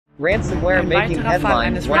Ransomware making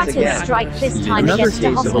headlines once again. Strike this time Another against a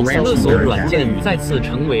case of a hospital. 勒索软件再次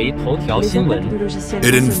成为头条新闻。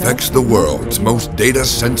 It infects the world's most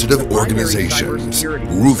data-sensitive organizations.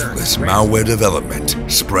 Ruthless malware development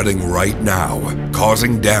spreading right now,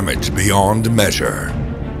 causing damage beyond measure.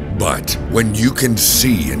 But when you can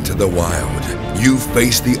see into the wild, you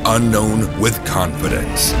face the unknown with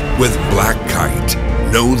confidence. With Black Kite,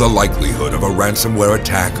 know the likelihood of a ransomware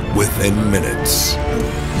attack within minutes.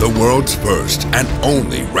 The world's first and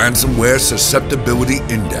only Ransomware Susceptibility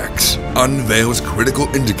Index unveils critical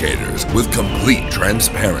indicators with complete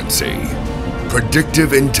transparency.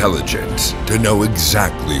 Predictive intelligence to know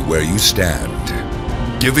exactly where you stand.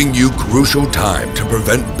 Giving you crucial time to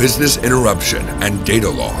prevent business interruption and data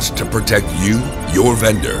loss to protect you, your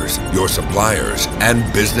vendors, your suppliers,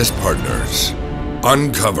 and business partners.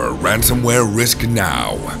 Uncover ransomware risk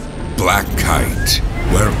now. Black Kite,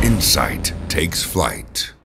 where insight takes flight.